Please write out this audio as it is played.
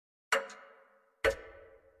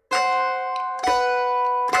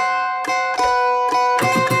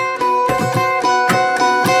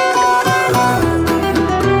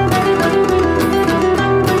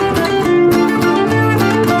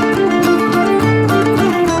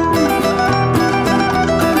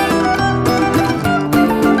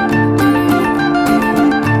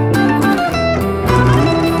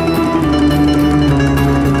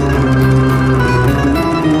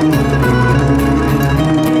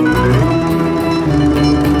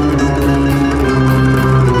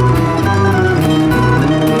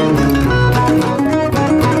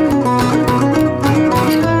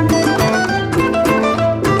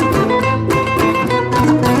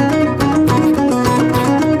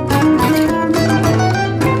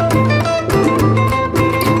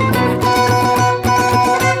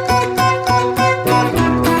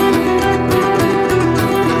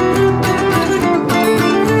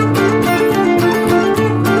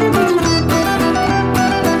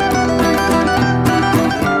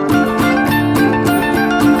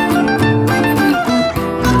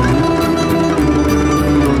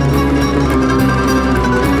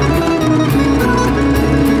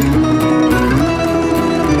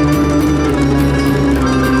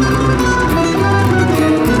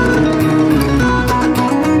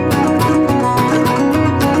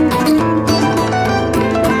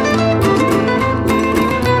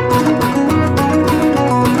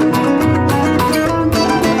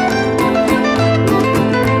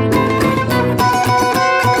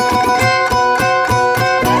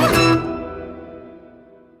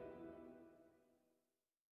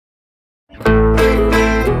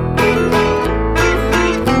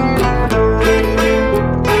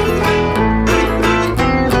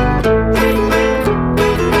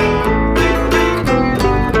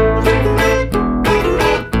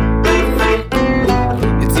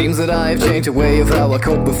change the way of how I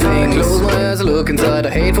cope with things. Close my eyes, I look inside, a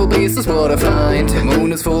hateful beast is what I find. The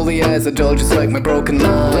moon is full, the eyes are dull just like my broken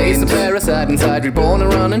mind. Place a parasite inside, reborn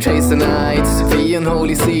around and chase the night. The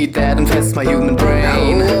unholy seed that infests my human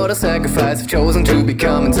brain. Oh, what a sacrifice, I've chosen to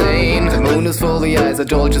become insane. The moon is full, the eyes are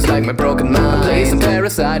dull just like my broken mind. Place a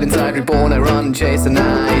parasite inside, reborn, I run and chase the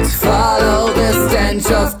night. Follow the stench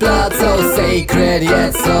of blood, so sacred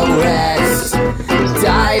yet so red.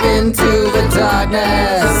 Dive into the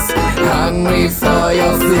darkness, hungry for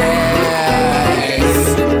your flesh.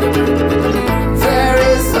 There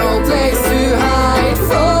is no place to hide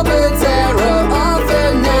from the terror of the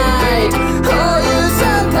night. Oh, you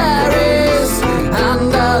shall perish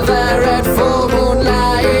under the red full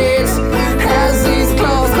moonlight. As these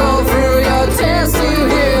claws go through your chest, you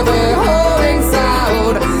hear the howling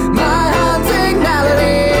sound. My haunting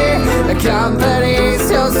melody accompanies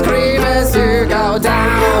your scream as you go down.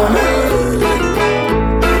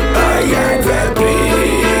 I am the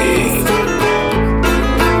beast.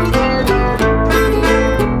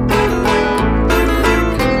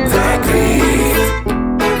 The beast.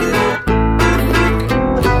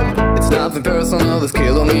 It's nothing personal, this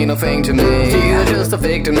kill don't mean nothing to me. You're just a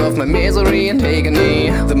victim of my misery and agony.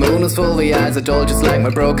 The moon is full, the eyes are dull just like my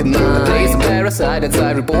broken mind. I place a parasite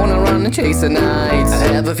inside, reborn, I run and chase the night.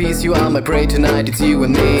 I have a feast, you are my prey tonight, it's you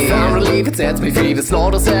and me. Found relief, it sets me free, the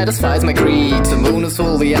slaughter satisfies my greed. The moon is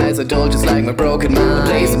full, the eyes are dull just like my broken mind.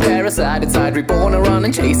 I place a parasite inside, reborn, I run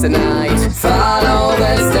and chase the night. Follow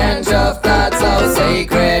the stench of blood, so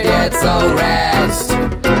sacred yet so red.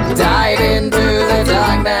 Dive into the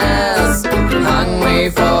darkness, hungry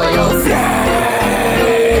for your flesh.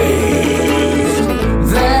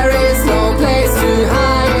 There is no place to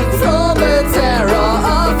hide from the terror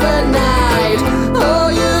of the night. Oh,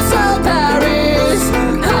 you shall perish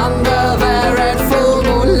under the red full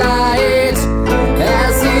moonlight.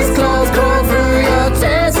 As these claws crawl through your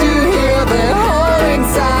chest, you hear the howling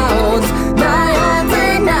sounds. My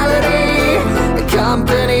haunting melody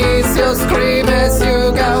accompanies your scream as you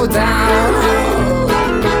go down.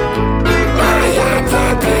 I am the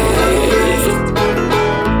beast.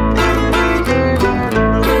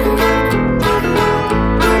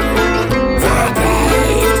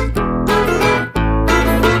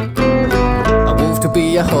 A wolf to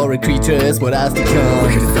be a horror creature is what I've become.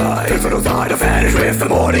 Wicked inside, infernal side, I vanish with the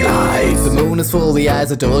morning light. The moon is full, the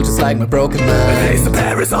eyes are dull just like my broken I mind. place the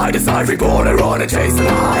parasite inside, reborn, I run and chase the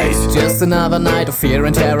night. Just another night of fear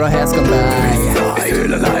and terror has gone by. I'm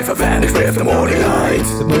still alive, I vanish with the morning light.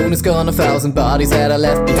 The moon is gone, 1,000 bodies that I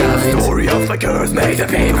left The behind. story of my curse made the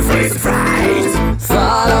people freeze and fright.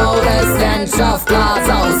 Follow the stench of blood,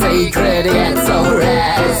 so sacred yet so red.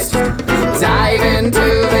 Dive into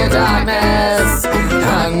the darkness,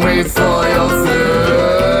 hungry for your food.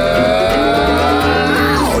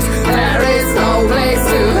 There is no place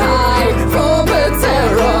to hide from the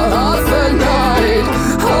terror of the night.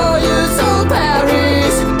 Oh, you shall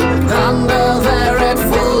perish under the red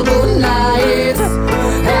full moonlight.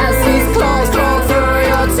 As these claws crawl through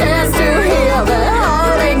your chest, you hear the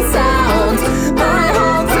howling sounds. My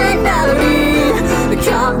haunting melody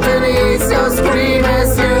accompanies your scream as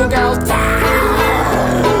you go down.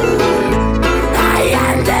 I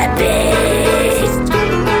am the beast.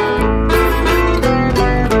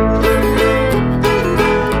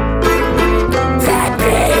 The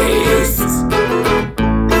beast.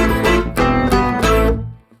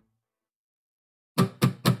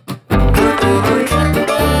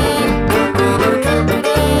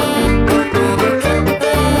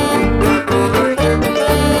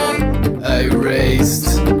 I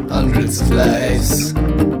raised hundreds of lives.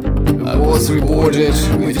 I was rewarded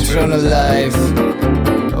with eternal life.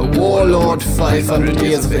 A warlord, 500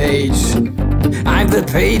 years of age. I'm the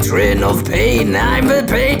patron of pain. I'm the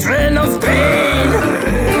patron of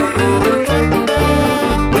pain.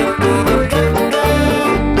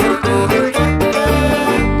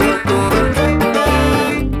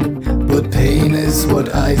 But pain is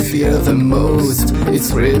what I fear the most.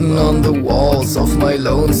 It's written on the walls of my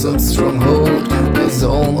lonesome stronghold. There's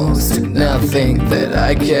almost nothing that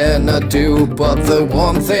I cannot do, but the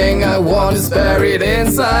one thing I want is buried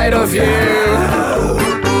inside of you.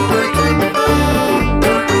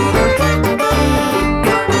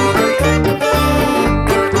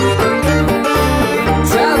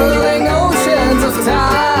 Traveling oceans of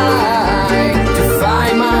time to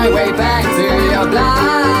find my way back to your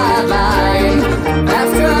bloodline.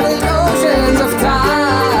 I've traveled oceans of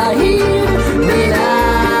time, Nina.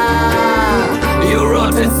 Your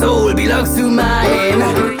rotten soul belongs to mine.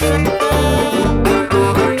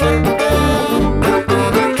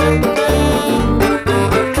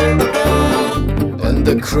 And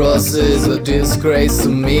the cross is is a disgrace to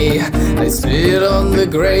me. I spit on the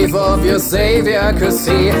grave of your savior, cause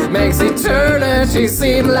he makes eternity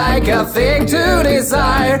seem like a thing to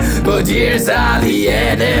desire. But years are the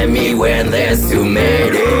enemy when there's too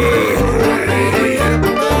many.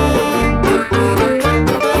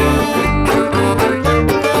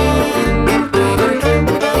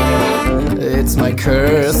 It's my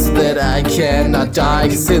curse that I cannot die,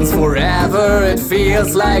 since forever it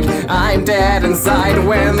feels like I'm dead inside,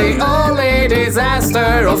 when the only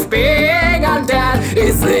disaster of being undead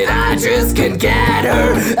is that I just can't get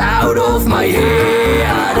her out of my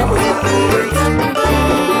head.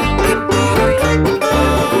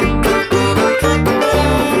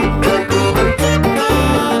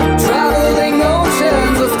 Traveling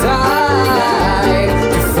oceans of time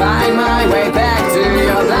to find my way back to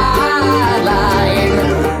your life.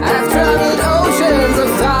 I've traveled oceans of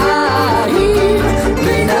time,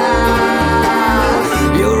 but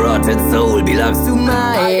now your rotten soul belongs to mine.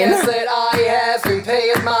 I guess that I have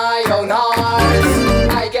impaled my own heart.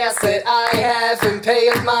 I guess that I have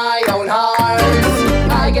impaled my own heart.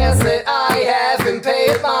 I guess that I have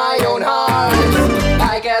impaled my own heart.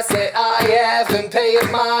 I guess that I have impaled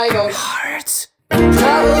my own heart.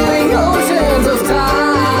 Traveling oceans of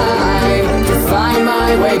time to find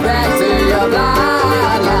my way back to your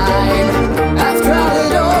bloodline. I've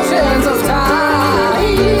traveled oceans of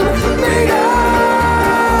time, but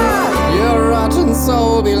your rotten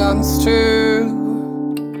soul belongs to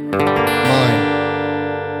mine.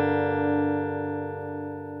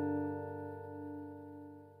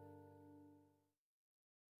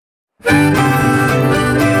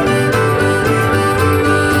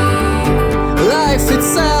 Life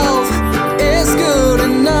itself is good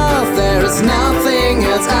enough. There is nothing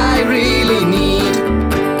else I really need.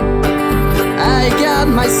 I got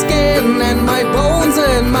my skin and my bones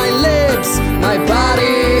and my lips. My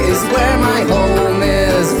body is where my home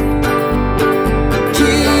is.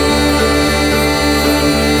 Keep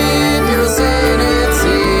your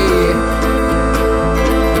sanity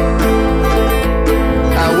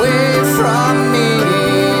away from me.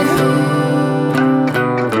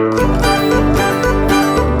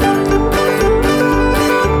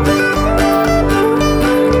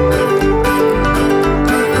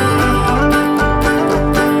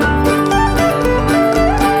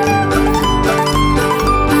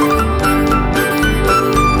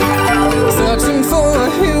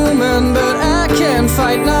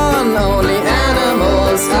 Fight none, only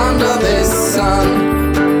animals under this sun.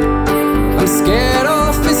 I'm scared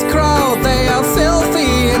of this crowd, they are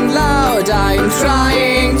filthy and loud. I'm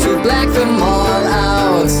trying to black them all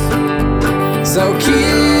out. So keep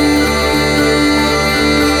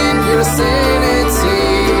your sanity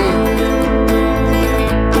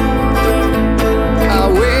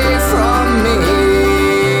away from me.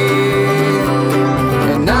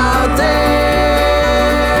 And out there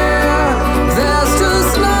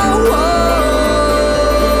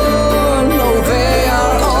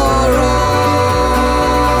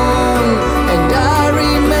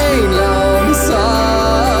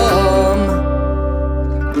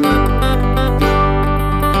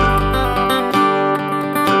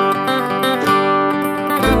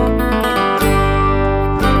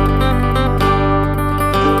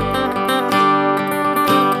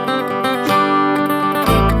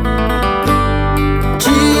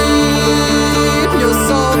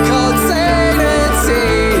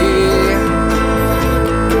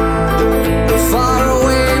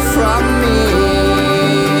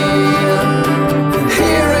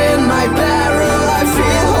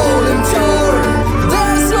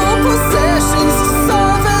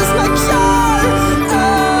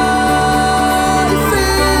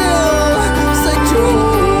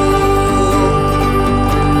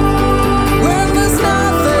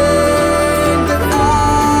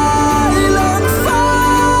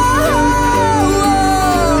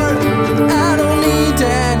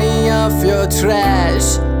trash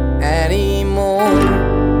anymore.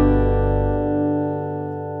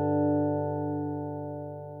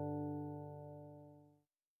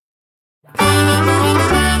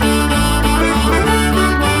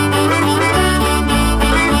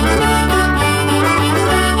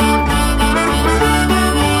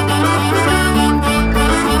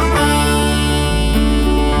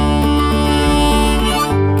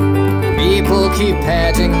 Keep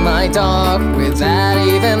petting my dog without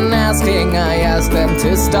even asking. I ask them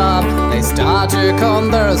to stop. They start to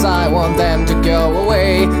converse. I want them to go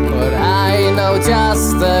away, but I know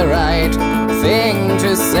just the right thing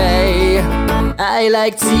to say. I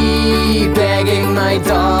like teabagging my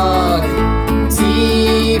dog,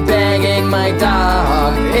 teabagging my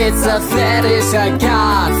dog. It's a fetish I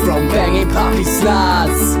got from banging puppy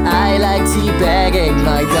sluts. I like teabagging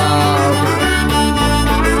my dog.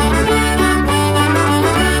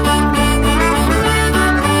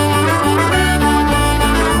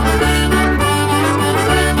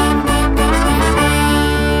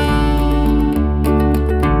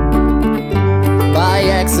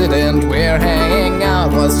 Accident, we're hanging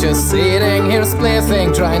out, was just sitting here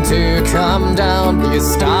spliffing, trying to calm down. You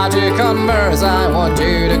start to converse, I want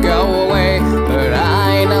you to go away, but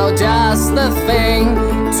I know just the thing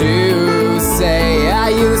to say. I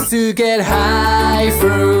used to get high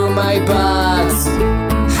through my butt,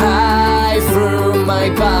 high through my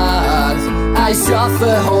butt. I shot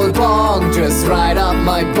the whole bong just right up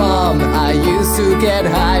my bum. I used to get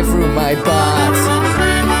high through my butt.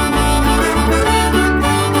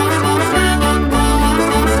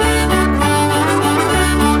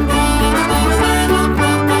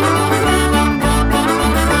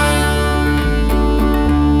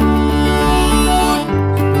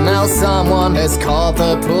 Someone has called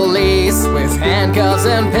the police with handcuffs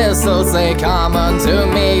and pistols. They come unto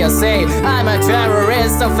me and say I'm a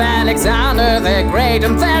terrorist of Alexander the Great,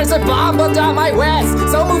 and there's a bomb under my west,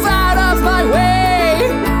 so move out of my way.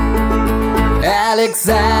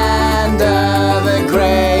 Alexander the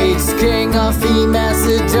Great, king of the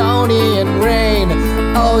Macedonian reign.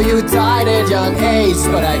 Oh, you died at young age,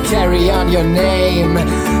 but I carry on your name.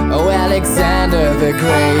 Oh, Alexander the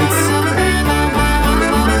Great.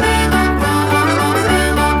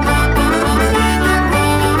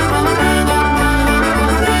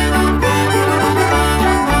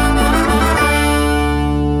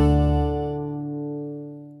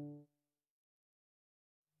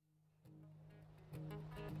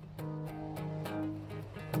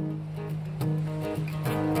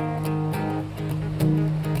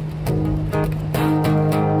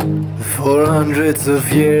 For hundreds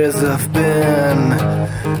of years I've been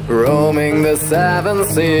roaming the seven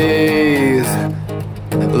seas,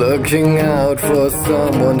 looking out for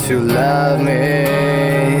someone to love me.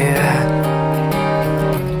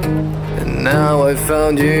 And now I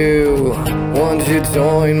found you, won't you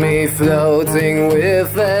join me floating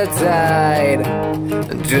with the tide?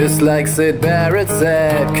 Just like Sid Barrett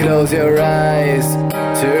said, close your eyes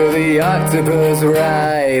to the octopus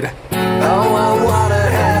ride. Oh, I wanna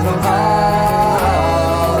have them all.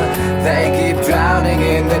 They keep drowning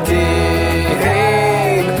in the deep.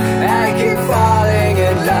 I keep falling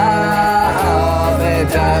in love,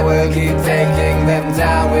 and I will keep taking them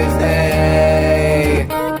down with me.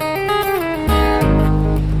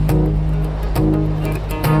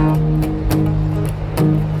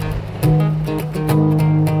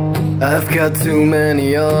 I've got too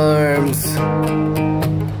many arms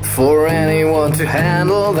for anyone to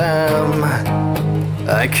handle them.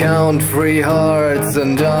 I count 3 hearts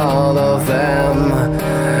and all of them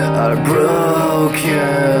are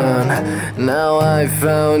broken. Now I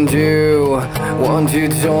found you, won't you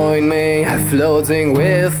join me floating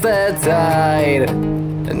with the tide?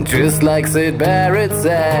 And just like Sid Barrett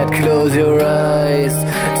said, close your eyes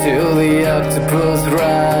to the octopus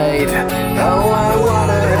ride. Oh, I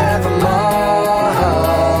wanna have them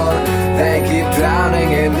all. They keep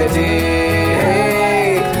drowning in the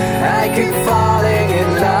deep. I keep falling in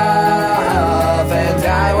love, and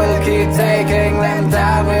I will keep taking them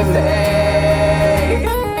down with me.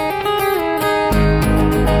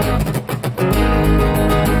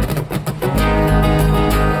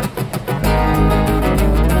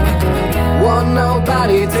 Won't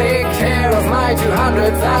nobody take care of my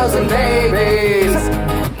 200,000 babies?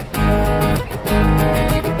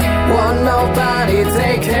 Won't nobody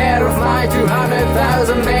take care of my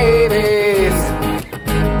 200,000 babies?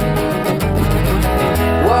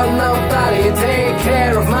 Won't nobody take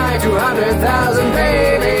care of my 200,000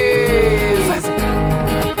 babies?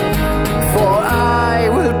 For I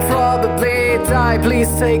will probably die, please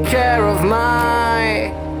take care of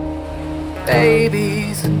my babies.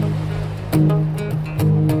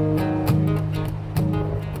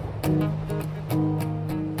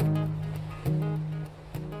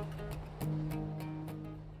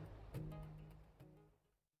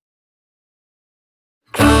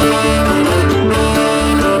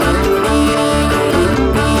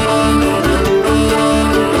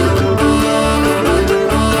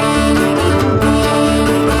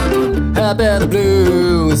 I bear the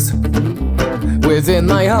blues within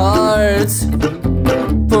my heart,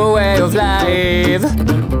 for way of life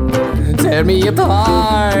tear me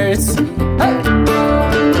apart. Hey!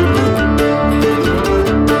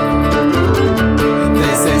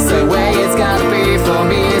 This is the way it's gotta be for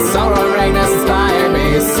me. Sorrow and Rankness inspire me.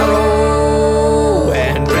 Sorrow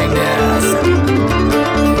and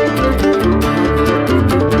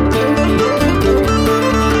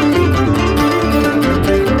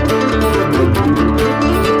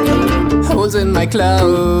in my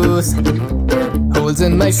clothes, holes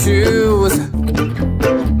in my shoes,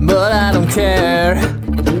 but I don't care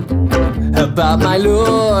about my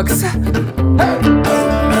looks.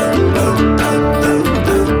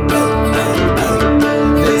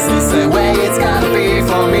 This is the way it's gotta be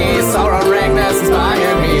for me. Sorrow, Rankness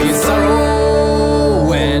inspire me.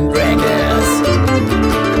 Sorrow and Rankness.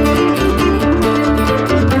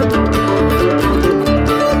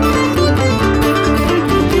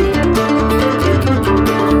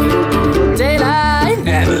 Daylight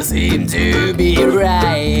never seemed to be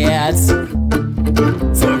right,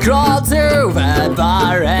 so crawl to the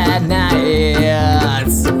bar at night.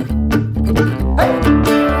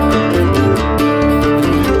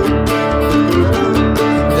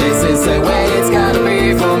 This is the way it's gotta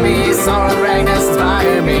be for me. Sorrow, Rankness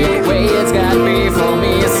inspire me. Way it's gotta be for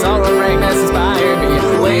me. Sorrow, Rankness inspire me.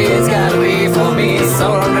 Way it's gotta be for me.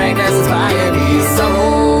 Sorrow, Rankness inspire me.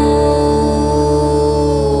 Sorrow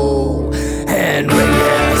and Rankness.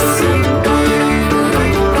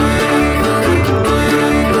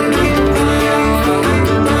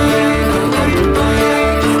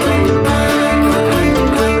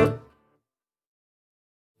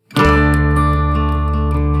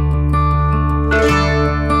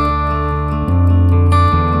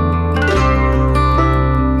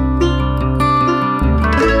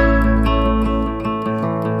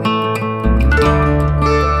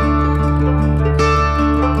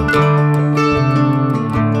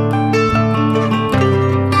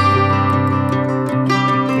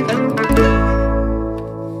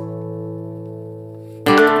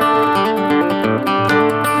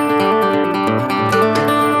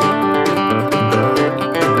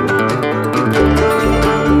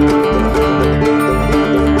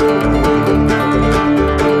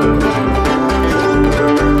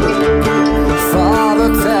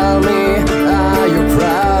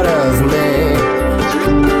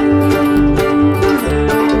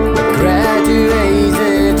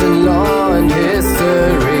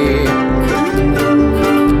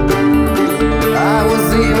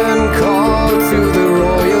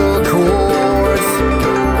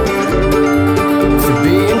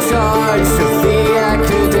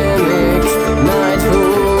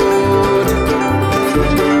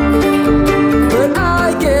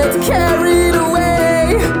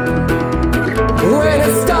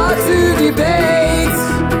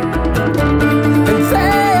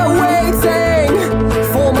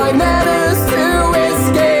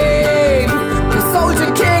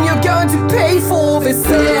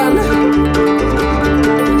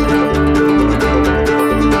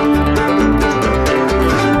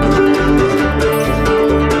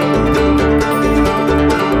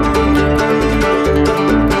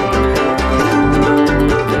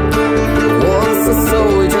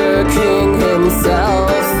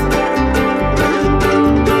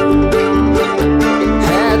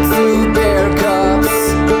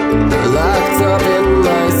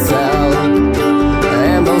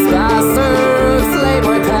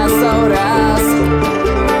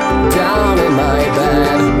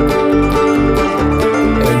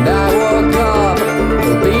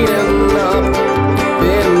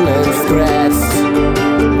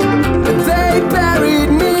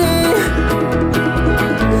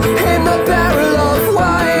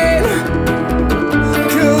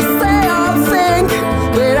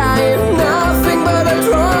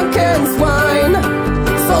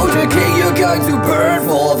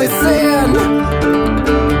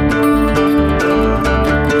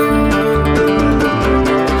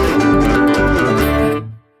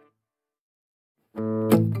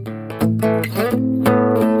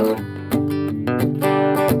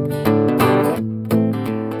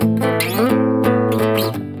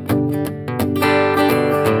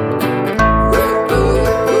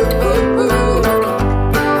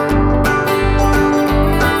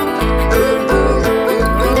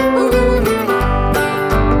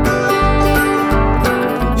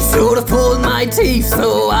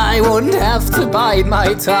 Bite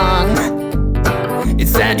my tongue.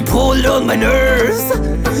 Instead you pulled on my nerves,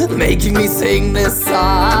 making me sing this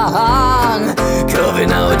song.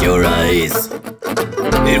 Covering out your eyes,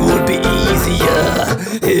 it would be easier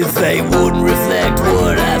if they wouldn't reflect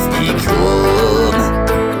what I've become.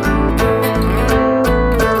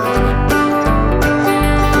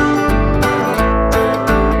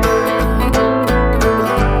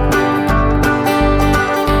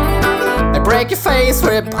 Break your face,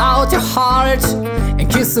 rip out your heart, and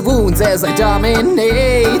kiss the wounds as I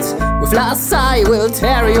dominate. With lust I will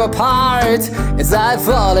tear you apart, as I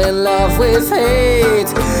fall in love with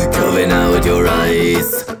hate. Covering out your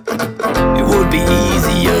eyes, it would be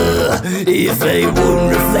easier if they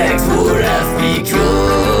wouldn't reflect what I've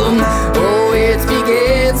become. Oh, it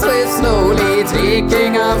begins with slowly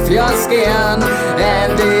taking off your skin,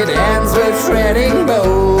 and it ends with shredding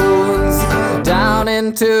bones. Down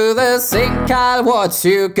into the sink I'll watch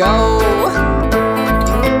you go.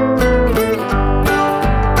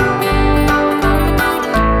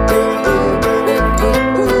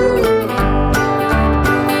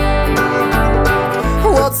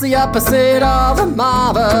 What's the opposite of a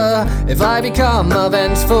martyr? If I become a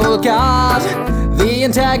vengeful god, the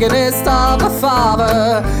antagonist of a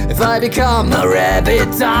father, if I become a rabid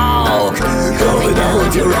dog, going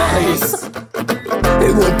out your eyes.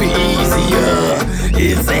 It would be easier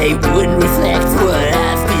if they wouldn't reflect what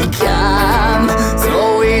I've become.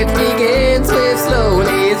 So it begins with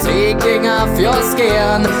slowly taking off your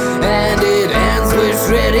skin, and it ends with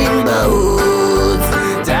shredding bones.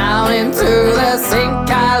 Down into the sink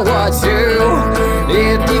I'll watch you.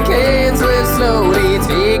 It begins with slowly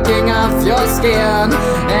taking off your skin,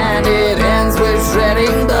 and it ends with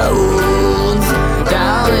shredding bones.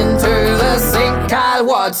 Down into the sink I'll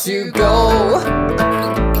watch you go.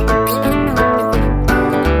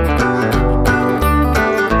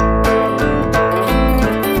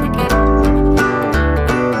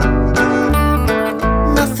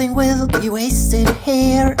 Nothing will be wasted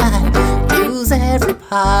here. I use every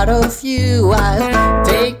part of you. I'll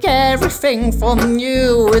take everything from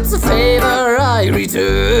you. It's a favor I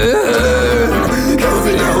return.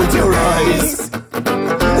 Cover out your eyes.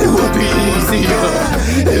 It would be easier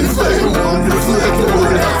if they won't reflect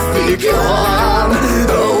what I've become.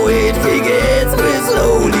 Oh, it begins with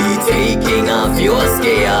slowly taking off your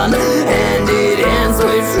skin, and it ends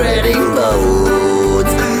with shredding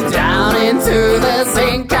bones. Down into the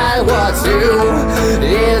sink I'll watch you.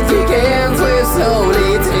 It begins with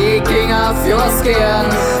slowly taking off your skin,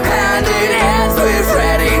 and it ends with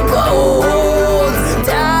shredding bones.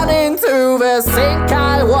 Down into the sink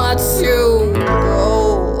I'll watch you go.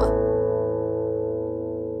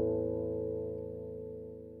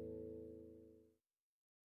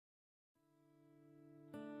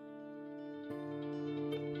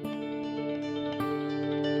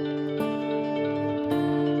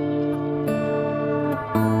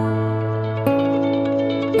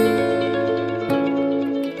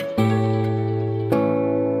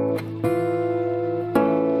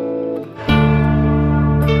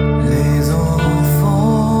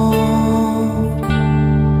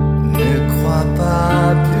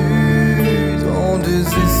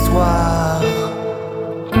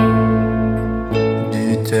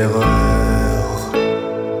 Du terreur.